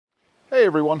Hey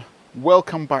everyone,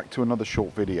 welcome back to another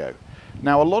short video.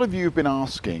 Now a lot of you have been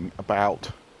asking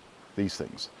about these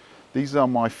things. These are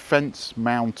my fence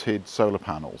mounted solar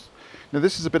panels. Now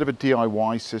this is a bit of a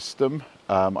DIY system.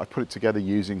 I put it together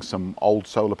using some old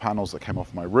solar panels that came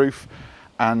off my roof,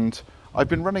 and I've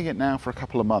been running it now for a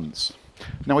couple of months.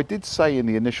 Now I did say in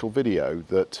the initial video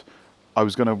that I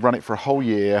was going to run it for a whole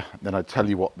year, then I'd tell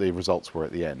you what the results were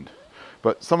at the end.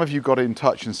 But some of you got in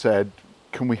touch and said,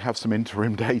 can we have some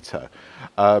interim data?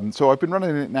 So I've been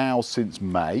running it now since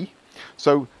May.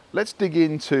 So let's dig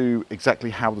into exactly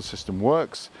how the system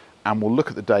works, and we'll look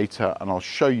at the data and I'll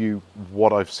show you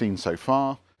what I've seen so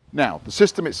far. Now, the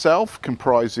system itself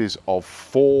comprises of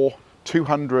four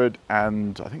 200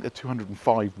 and I think they're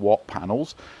 205 watt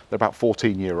panels. They're about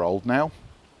 14-year-old now.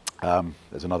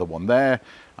 There's another one there,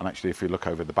 and actually if you look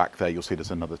over the back there you'll see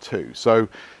there's another two. So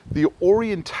the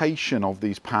orientation of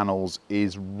these panels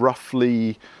is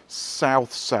roughly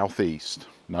south-southeast.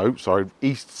 No, sorry,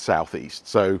 east-southeast.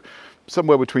 So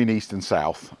somewhere between east and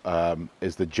south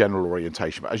is the general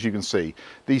orientation. But as you can see,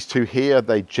 these two here,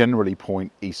 they generally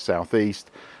point east-southeast,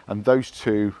 and those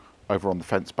two over on the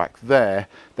fence back there,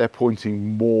 they're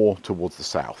pointing more towards the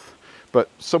south, but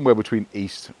somewhere between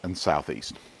east and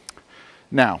southeast.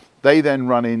 Now, they then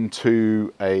run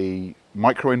into a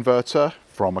microinverter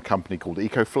from a company called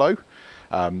EcoFlow.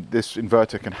 This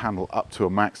inverter can handle up to a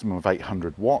maximum of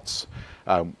 800 watts.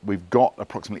 We've got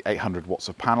approximately 800 watts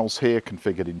of panels here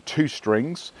configured in two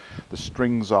strings. The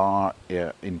strings are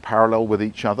in parallel with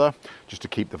each other, just to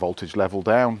keep the voltage level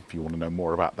down. If you want to know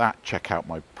more about that, check out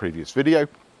my previous video.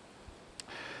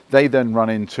 They then run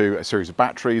into a series of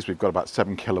batteries. We've got about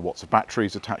 7 kilowatts of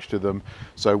batteries attached to them.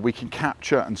 So we can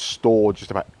capture and store just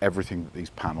about everything that these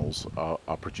panels are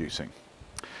producing.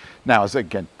 Now, as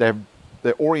again, their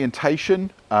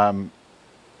orientation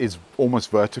is almost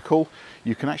vertical.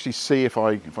 You can actually see if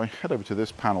I head over to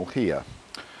this panel here,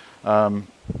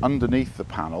 underneath the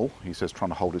panel, he says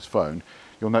trying to hold his phone,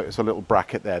 you'll notice a little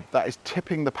bracket there. That is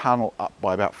tipping the panel up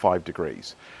by about 5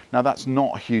 degrees. Now that's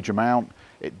not a huge amount.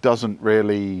 It doesn't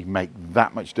really make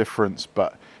that much difference,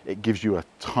 but it gives you a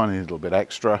tiny little bit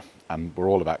extra, and we're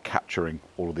all about capturing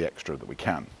all of the extra that we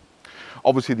can.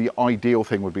 Obviously the ideal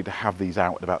thing would be to have these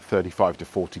out at about 35 to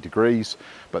 40 degrees,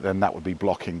 but then that would be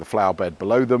blocking the flower bed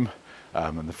below them,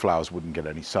 and the flowers wouldn't get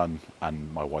any sun,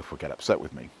 and my wife would get upset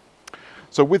with me.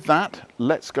 So with that,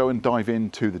 let's go and dive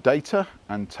into the data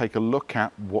and take a look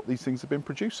at what these things have been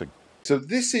producing. So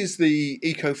this is the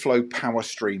EcoFlow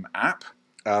PowerStream app.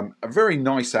 A very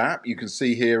nice app. You can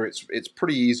see here it's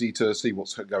pretty easy to see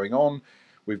what's going on.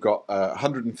 We've got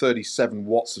 137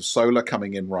 watts of solar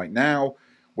coming in right now.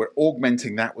 We're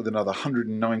augmenting that with another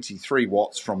 193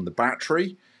 watts from the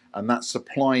battery, and that's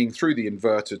supplying through the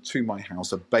inverter to my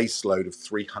house a base load of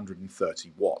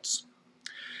 330 watts.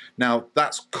 Now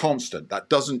that's constant. That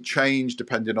doesn't change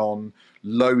depending on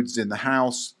loads in the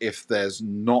house. If there's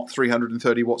not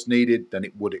 330 watts needed, then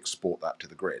it would export that to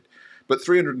the grid. But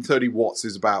 330 watts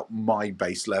is about my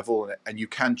base level, and you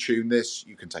can tune this,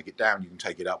 you can take it down, you can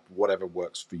take it up, whatever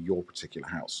works for your particular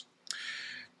house.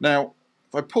 Now,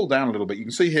 if I pull down a little bit, you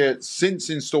can see here, since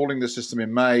installing the system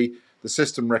in May, the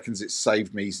system reckons it's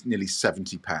saved me nearly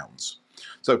 £70.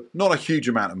 So not a huge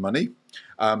amount of money,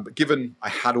 but given I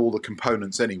had all the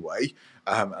components anyway,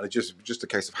 and it's just a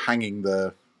case of hanging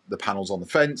the panels on the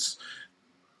fence,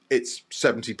 it's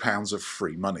 £70 of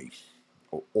free money,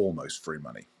 or almost free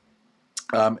money.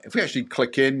 If we actually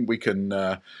click in, we can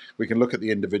look at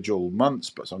the individual months,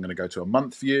 but so I'm going to go to a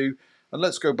month view, and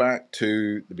let's go back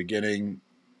to the beginning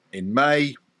in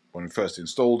May when we first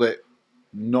installed it.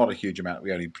 Not a huge amount.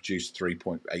 We only produced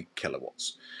 3.8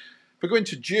 kilowatts. If we go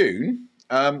into June,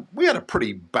 we had a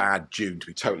pretty bad June, to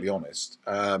be totally honest.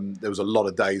 There was a lot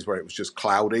of days where it was just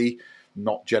cloudy,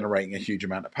 not generating a huge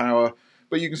amount of power.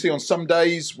 But you can see on some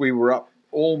days we were up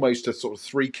almost to sort of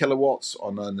 3 kilowatts,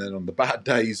 and then on the bad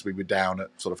days we were down at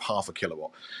sort of half a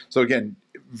kilowatt. So again,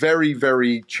 very,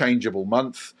 very changeable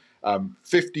month.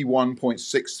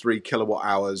 51.63 kilowatt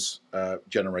hours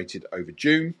generated over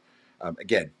June.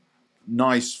 Again,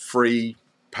 nice free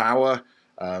power.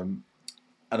 And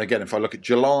again, if I look at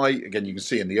July, again, you can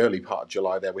see in the early part of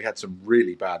July there, we had some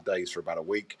really bad days for about a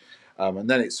week. And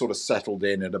then it sort of settled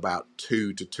in at about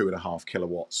 2 to 2.5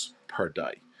 kilowatts per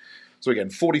day. So again,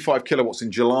 45 kilowatts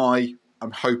in July.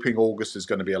 I'm hoping August is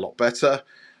going to be a lot better.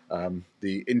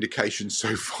 The indications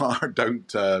so far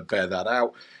don't bear that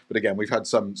out. But again, we've had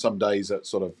some days at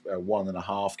sort of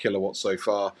 1.5 kilowatts so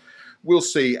far. We'll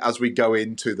see as we go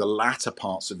into the latter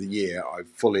parts of the year. I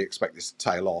fully expect this to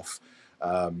tail off,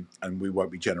 and we won't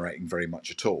be generating very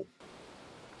much at all.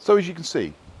 So as you can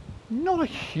see, not a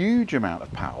huge amount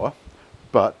of power,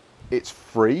 but It's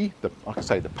free. Like I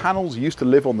say, the panels used to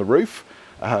live on the roof.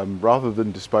 Rather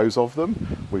than dispose of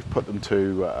them, we've put them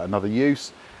to another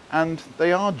use, and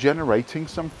they are generating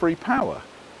some free power.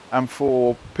 And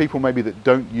for people maybe that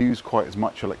don't use quite as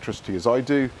much electricity as I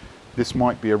do, this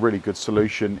might be a really good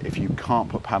solution if you can't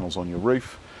put panels on your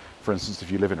roof. For instance,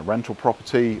 if you live in a rental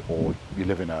property or you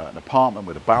live in an apartment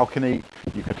with a balcony,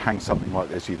 you could hang something like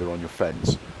this either on your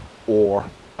fence or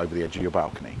over the edge of your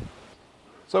balcony.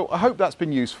 So I hope that's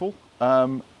been useful.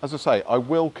 As I say, I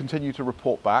will continue to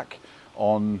report back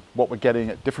on what we're getting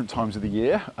at different times of the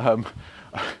year.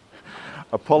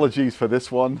 Apologies for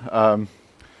this one.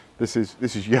 This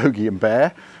is Yogi and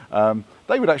Bear.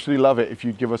 They would actually love it if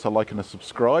you'd give us a like and a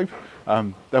subscribe.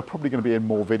 They're probably going to be in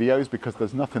more videos because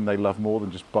there's nothing they love more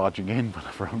than just barging in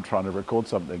whenever I'm trying to record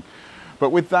something. But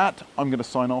with that, I'm going to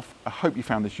sign off. I hope you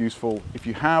found this useful. If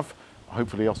you have,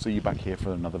 hopefully I'll see you back here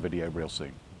for another video real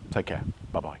soon. Take care.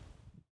 Bye-bye.